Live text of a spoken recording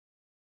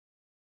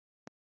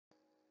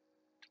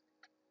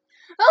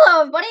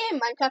Hello everybody,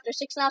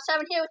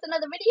 Minecrafter697 here with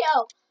another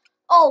video.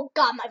 Oh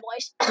god, my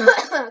voice.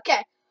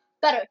 Okay,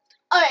 better.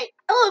 Alright,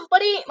 hello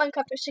everybody,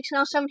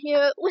 Minecrafter697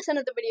 here with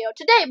another video.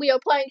 Today we are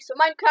playing some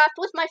Minecraft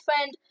with my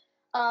friend,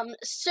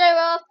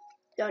 Sarah.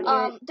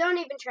 Don't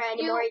even try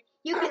anymore.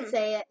 You can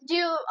say it.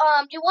 You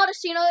want to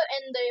see her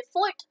in the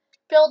fort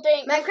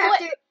building.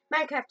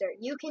 Minecrafter,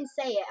 you can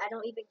say it. I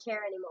don't even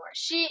care anymore.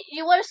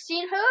 You would have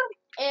seen her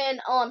in,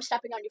 I'm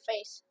stepping on your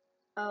face.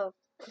 Oh.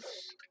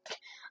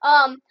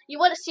 You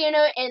would have seen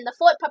her in the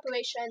fort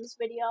preparations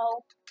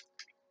video.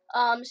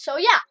 So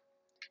yeah.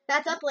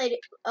 That's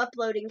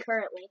uploading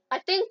currently. I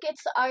think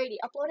it's already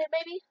uploaded,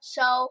 maybe.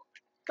 So.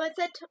 But it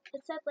said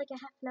like a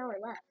half an hour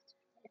left.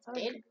 It's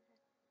already.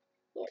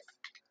 Yes.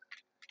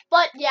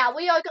 But yeah,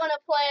 we are gonna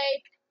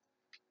play.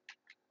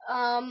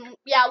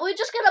 Yeah, we're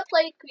just gonna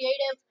play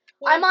creative.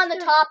 Yeah, I'm on the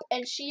top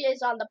and she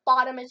is on the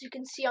bottom, as you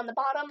can see on the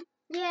bottom.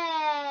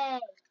 Yay!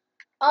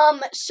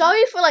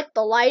 Sorry for like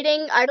the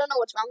lighting. I don't know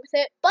what's wrong with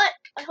it, but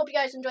I hope you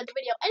guys enjoyed the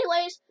video.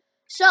 Anyways,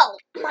 so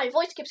my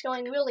voice keeps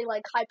going really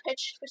like high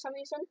pitched for some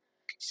reason.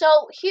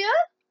 So here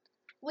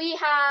we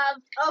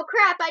have. Oh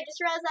crap! I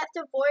just realized I have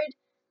to avoid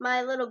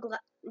my little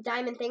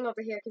diamond thing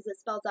over here because it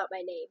spells out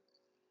my name.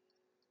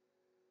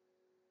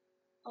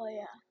 Oh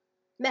yeah.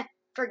 Meh.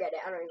 Forget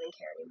it. I don't even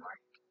care anymore.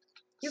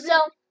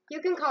 You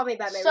can call me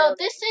by my. So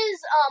this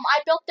is I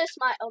built this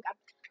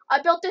I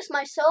built this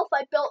myself.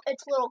 I built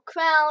its little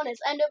crown, its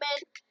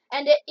Enderman,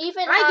 and it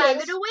even I gave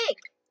it a wig.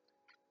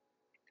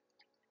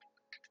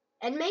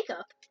 And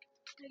makeup.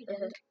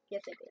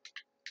 Yes, I did.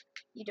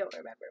 You don't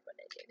remember, but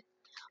I did.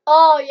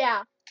 Oh,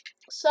 yeah.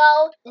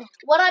 So,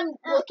 what I'm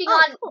working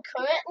on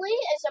currently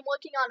is I'm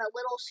working on a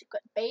little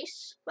secret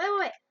base.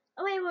 Wait.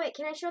 Oh, wait.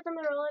 Can I show them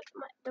the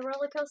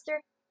roller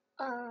coaster?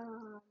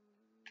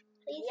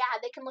 Please? Yeah,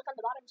 they can look on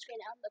the bottom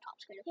screen and the top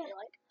screen if they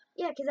like.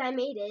 Yeah, because I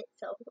made it,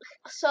 so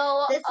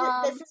this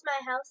is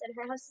my house, and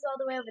her house is all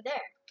the way over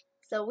there.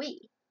 So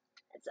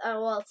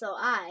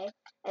I,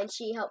 and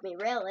she helped me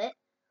rail it.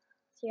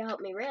 Yeah. Oh,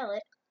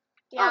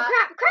 crap!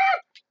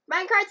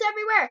 Minecarts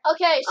everywhere!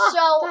 Okay,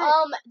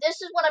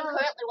 this is what I'm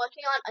currently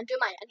working on under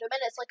my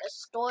Enderman. It's like a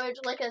storage,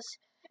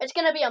 it's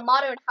gonna be a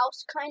modern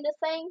house kind of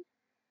thing.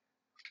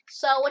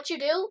 So what you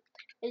do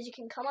is you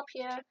can come up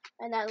here,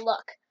 and then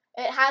look.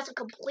 It has a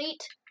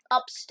complete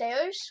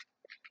upstairs.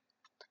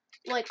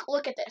 Like,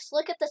 look at this.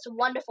 Look at this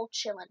wonderful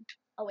chillin'.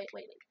 Oh, wait.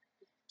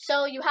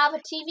 So, you have a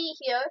TV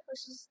here.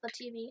 This is the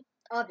TV.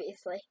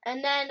 Obviously.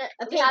 And then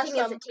a painting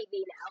is a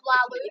TV now.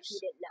 Flowers. If you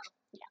didn't know.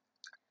 Yeah.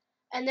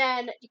 And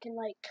then you can,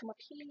 like, come up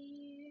here.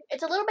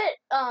 It's a little bit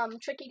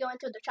tricky going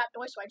through the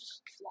trapdoor, so I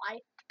just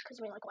fly.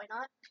 Because, I mean, like, why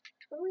not?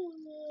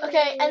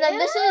 Okay, and then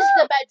this is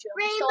the bedroom.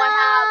 Rainbows! So I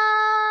have...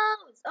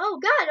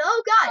 Oh, God.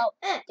 Oh,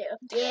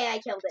 yeah, I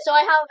killed it. So I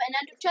have an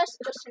ender chest,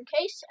 just in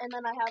case, and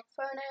then I have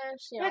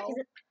furnace, you know.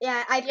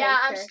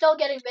 I'm still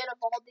getting rid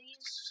of all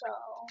these, so...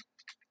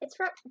 It's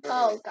from...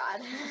 Oh,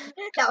 God.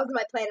 That was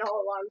my plan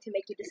all along, to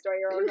make you destroy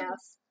your own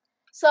house.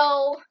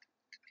 So...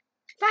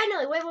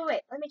 Finally, wait.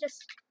 Let me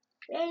just...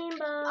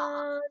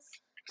 Rainbows.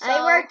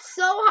 I worked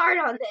so hard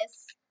on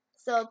this.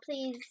 So,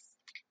 please...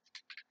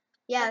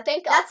 Yeah,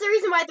 that's the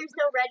reason why there's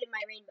no red in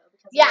my rainbow.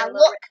 Because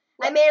look.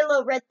 I made a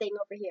little red thing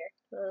over here.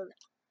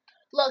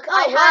 Look,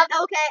 I have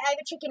a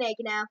chicken egg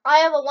now. I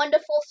have a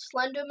wonderful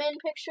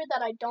Slenderman picture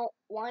that I don't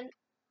want.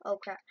 Oh,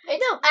 crap.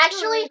 It's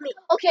actually,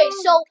 okay,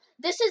 so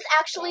this is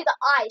actually the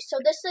eye.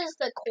 So this is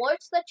the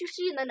quartz that you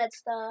see, and then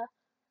it's the...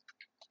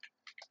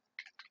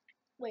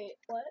 Wait,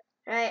 what?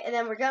 Alright, and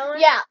then we're going?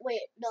 Yeah,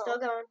 wait, no. Still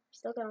going.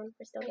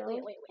 We're still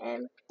going. Wait.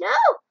 And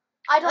no!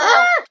 I don't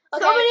know.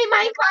 Okay. So many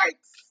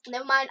minecarts!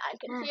 Never mind, I'm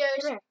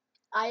confused. Come here.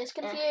 I is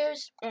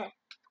confused.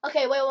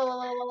 Okay, wait. I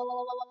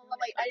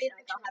need to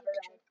have a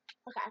red.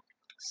 Okay.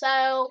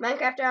 So...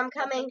 Minecrafter, I'm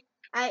coming.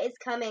 I is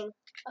coming.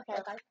 Okay.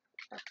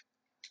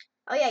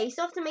 Oh yeah, you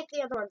still have to make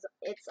the other one's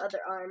its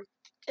other arm.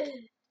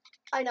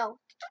 I know.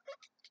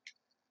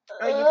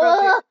 Oh, you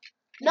broke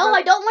No,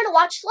 I don't want to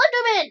watch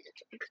Slenderman!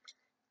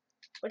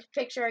 Which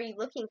picture are you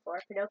looking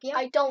for? Pinocchio?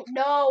 I don't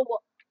know.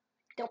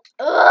 You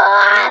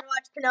want to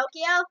watch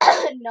Pinocchio?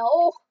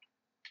 No.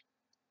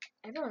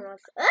 Everyone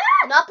wants to.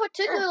 Not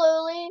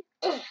particularly.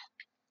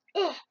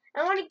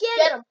 I want to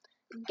get him.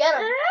 Get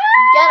him.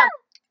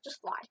 Just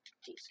fly.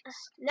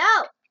 Jesus.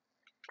 No.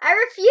 I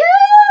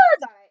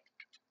refuse! Alright.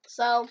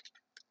 So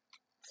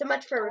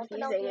much for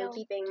refusing and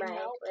keeping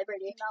my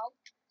liberty.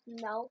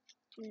 Nope.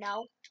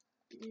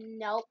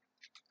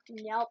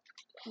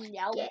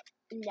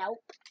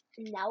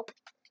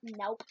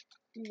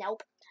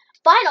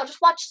 Fine, I'll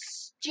just watch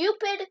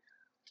stupid.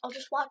 I'll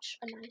just watch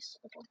a nice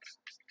little.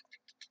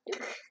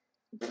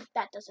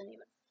 That doesn't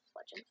even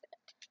budge and fit.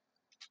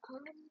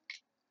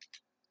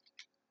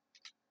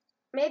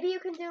 Maybe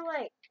you can do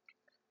like.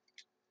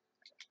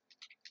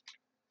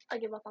 I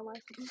give up on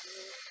life.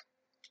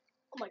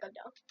 Oh my god,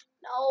 no.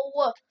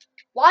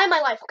 Why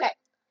my life? Okay.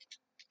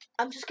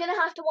 I'm just gonna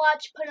have to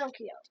watch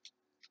Pinocchio.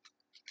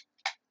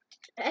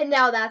 And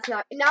now that's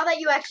not. Now that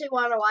you actually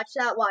want to watch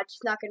that,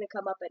 it's not going to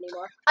come up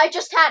anymore. I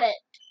just had it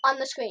on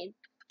the screen.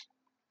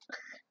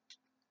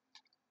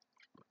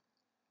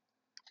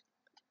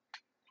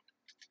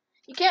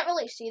 You can't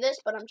really see this,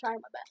 but I'm trying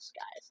my best,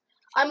 guys.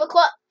 I'm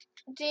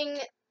recording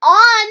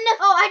on.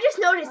 Oh, I just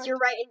noticed you're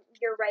right in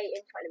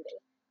front of me.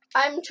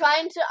 I'm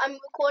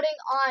recording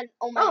on.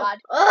 Oh my god.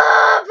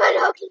 Oh,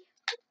 Pinocchio.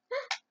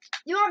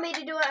 You want me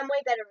to do it? I'm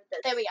way better with this.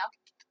 There we go.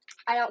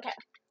 I don't care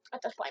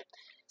at this point.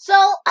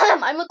 So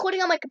I'm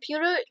recording on my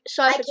computer.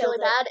 Sorry if it's really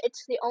bad.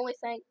 It's the only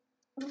thing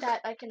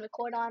that I can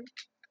record on.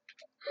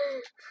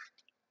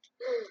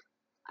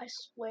 I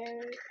swear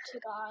to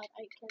God,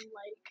 I can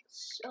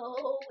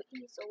so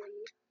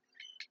easily.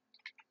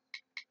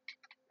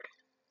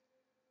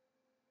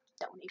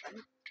 Don't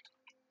even.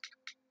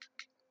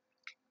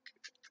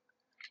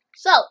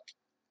 So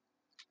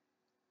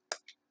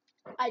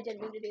I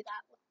didn't mean to do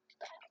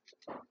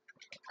that.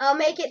 I'll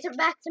make it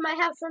back to my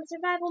house on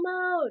survival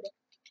mode.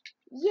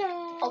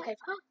 Yeah. Okay.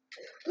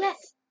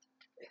 Yes.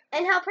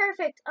 And how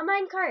perfect a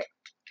minecart.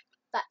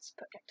 That's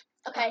perfect.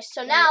 Okay,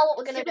 so now what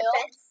we're gonna do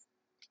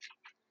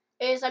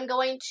is I'm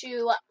going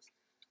to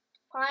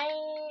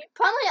find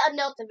probably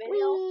unnote the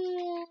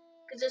video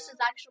because this is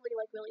actually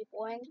really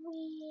boring.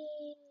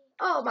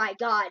 Oh my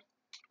god.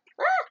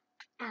 Ah!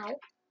 Ow.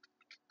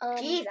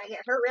 Jeez, I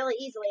get hurt really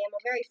easily. I'm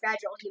a very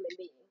fragile human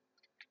being.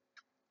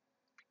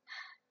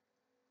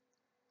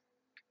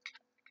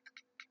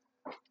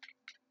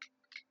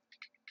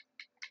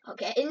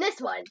 Okay, in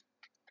this one.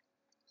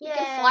 You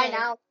can fly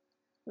now.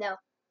 No.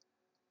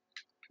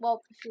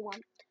 Well, if you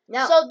want.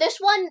 No. So this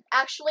one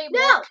actually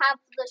won't have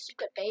the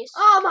secret base.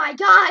 Oh my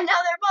god,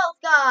 now they're both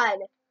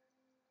gone.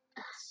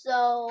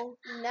 So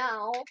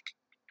now,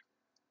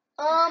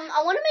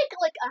 I want to make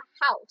a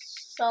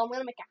house. So I'm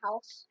gonna make a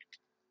house.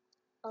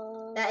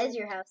 That is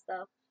your house,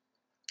 though.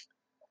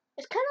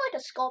 It's kind of like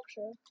a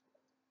sculpture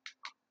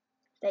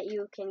that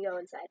you can go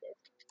inside of.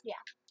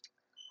 Yeah.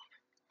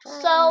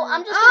 So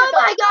I'm just. Oh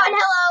my god!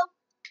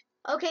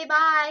 Hello. Okay,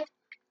 bye.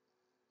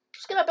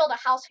 Just gonna build a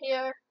house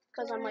here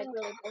because I'm really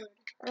bored.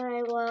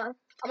 Alright, well.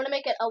 I'm gonna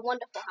make it a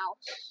wonderful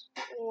house.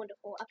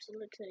 Wonderful,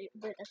 absolutely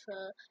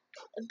beautiful.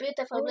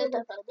 Beautiful house.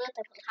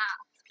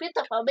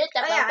 Beautiful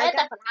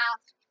house.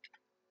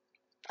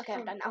 Okay,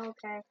 I'm done now.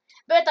 Okay.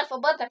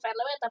 Beautiful house.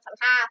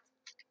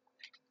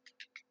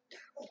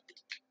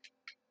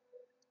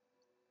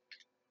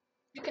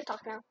 You can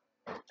talk now.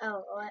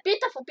 Oh, what?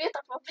 Beautiful.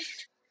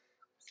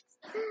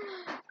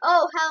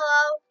 Oh,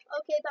 hello.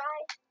 Okay,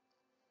 bye.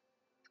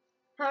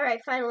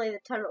 Alright, finally the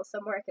tunnel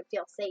somewhere I can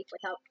feel safe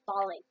without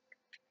falling.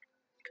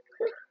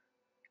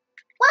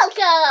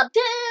 Welcome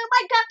to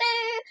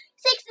Minecraft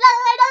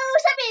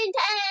 6907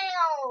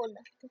 Town!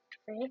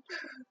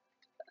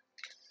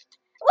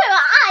 Where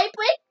I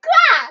break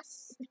grass!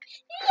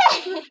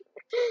 Yay!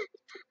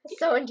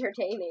 So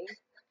entertaining.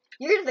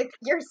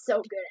 You're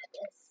so good at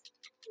this.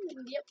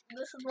 Yep,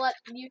 this is what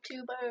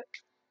YouTuber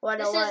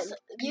 101. This is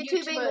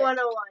YouTubing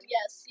 101.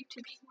 Yes,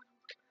 YouTubing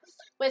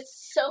 101.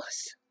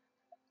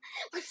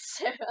 With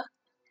Sarah.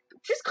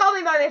 Just call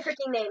me by my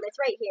freaking name. It's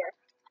right here.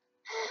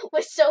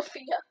 With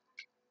Sophia.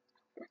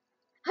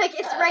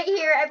 It's right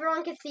here.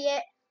 Everyone can see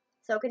it.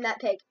 So can that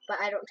pig, but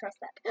I don't trust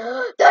that.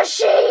 The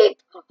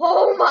sheep!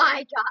 Oh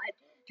my god.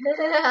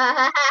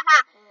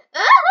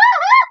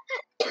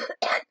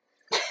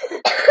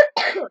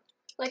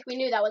 We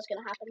knew that was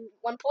gonna happen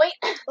at one point.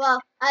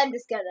 Well, I'm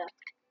just gonna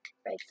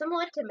break some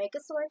wood to make a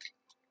sword.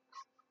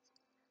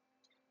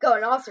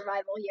 Going all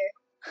survival here.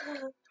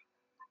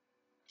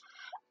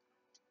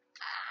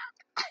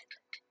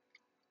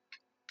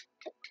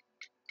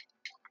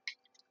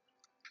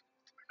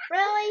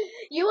 Really?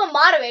 You a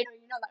moderator,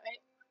 you know that,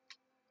 right?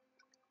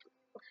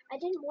 I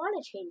didn't want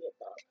to change it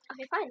though.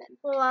 Okay, fine then.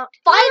 Well,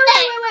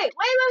 wait.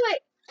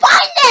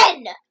 Fine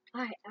then!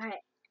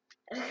 Alright.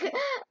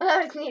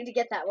 I just need to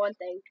get that one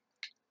thing.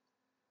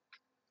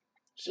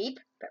 Sheep,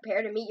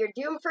 prepare to meet your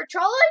doom for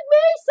trolling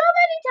me so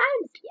many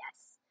times.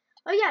 Yes.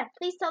 Oh yeah,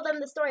 please tell them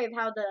the story of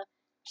how the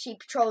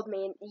sheep trolled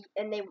me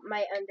and they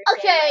might understand.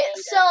 Okay,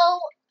 so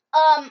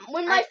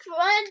when my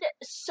friend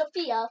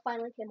Sophia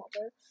finally came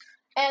over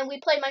and we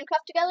played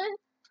Minecraft together,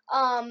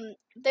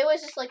 there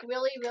was this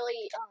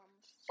really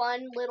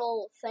fun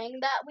little thing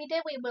that we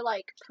did. We were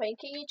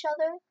pranking each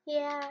other.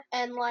 Yeah.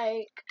 And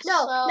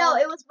No,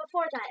 it was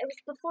before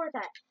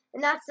that.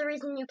 And that's the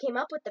reason you came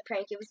up with the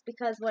prank. It was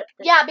because okay,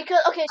 so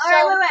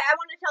Alright, wait, I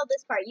want to tell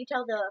this part. You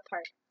tell the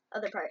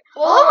other part.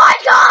 Well, oh my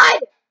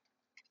god!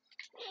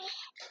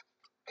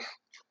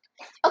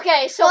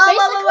 Okay, so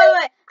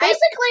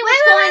basically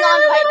what's going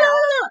on right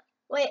now.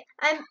 Wait,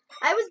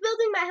 I was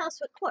building my house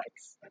with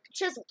quartz.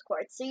 Chiseled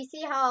quartz. So you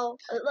see how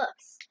it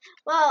looks.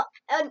 Well,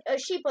 a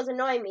sheep was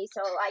annoying me,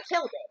 so I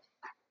killed it.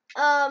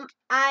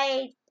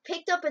 I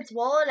picked up its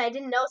wool and I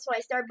didn't know, so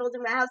I started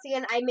building my house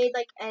again. I made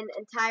an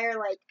entire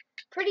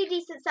pretty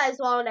decent sized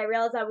wall, and I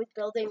realized I was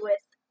building with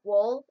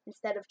wool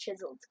instead of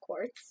chiseled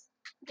quartz.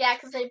 Yeah,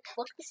 because they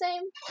look the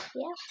same.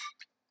 Yeah.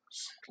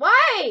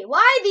 Why?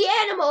 Why the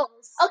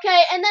animals?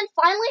 Okay, and then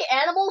finally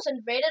animals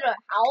invaded our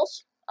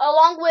house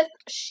along with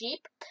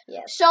sheep.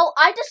 Yes. So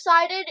I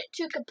decided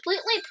to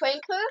completely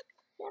prank her,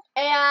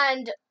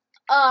 and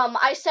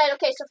I said,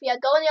 okay, Sophia,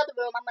 go in the other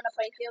room. I'm gonna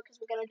prank you because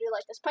we're gonna do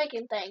this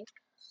pranking thing.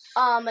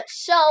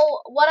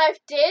 So what I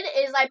did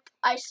is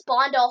I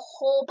spawned a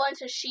whole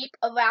bunch of sheep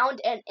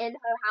around and in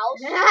her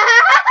house, and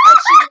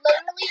she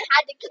literally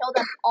had to kill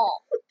them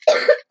all.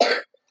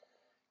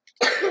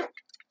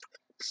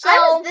 So I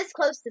was this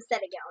close to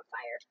setting it on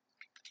fire.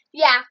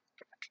 Yeah,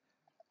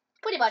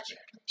 pretty much.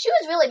 She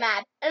was really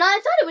mad, and I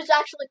thought it was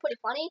actually pretty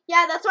funny.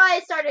 Yeah, that's why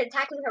I started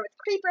attacking her with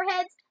creeper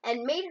heads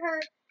and made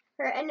her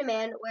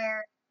Enderman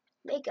wear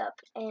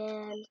makeup.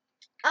 And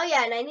oh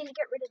yeah, and I need to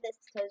get rid of this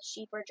because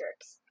sheep are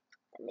jerks.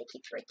 And they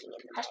keep breaking in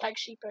the Hashtag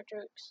sheep are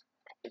jerks.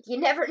 You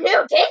never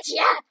knew, did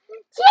ya?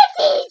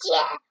 Did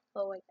ya?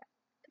 Oh my god.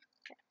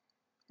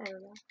 I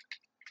don't know.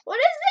 What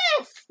is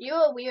this?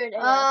 You're a weird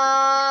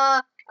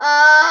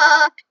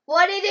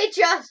what did it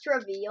just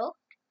reveal?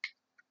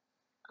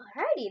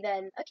 Alrighty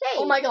then. Okay.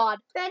 Oh my god.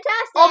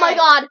 Fantastic. Oh my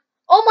god.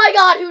 Oh my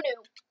god, who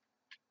knew?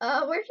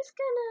 We're just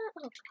gonna...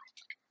 Oh god.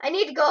 I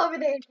need to go over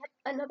there and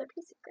get another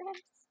piece of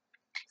grass.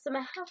 So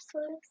my house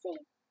will look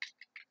safe.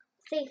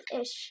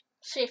 Safe-ish.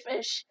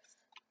 Safe-ish.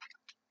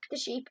 The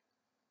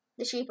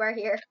sheep are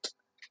here.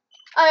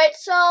 Alright,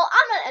 so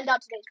I'm gonna end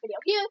out today's video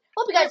here.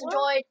 Hope you guys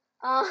enjoyed.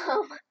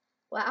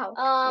 Wow.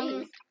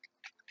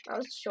 That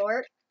was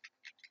short.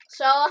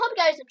 So I hope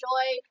you guys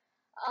enjoy.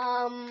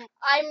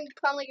 I'm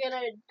probably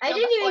gonna. I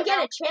didn't even get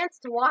a chance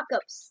to walk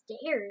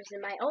upstairs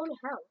in my own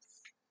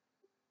house.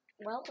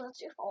 Well,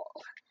 that's your fault.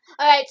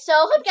 Alright, so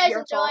hope you guys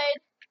enjoyed.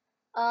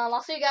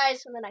 I'll see you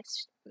guys in the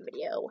next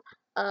video.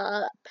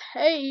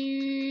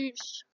 Peace.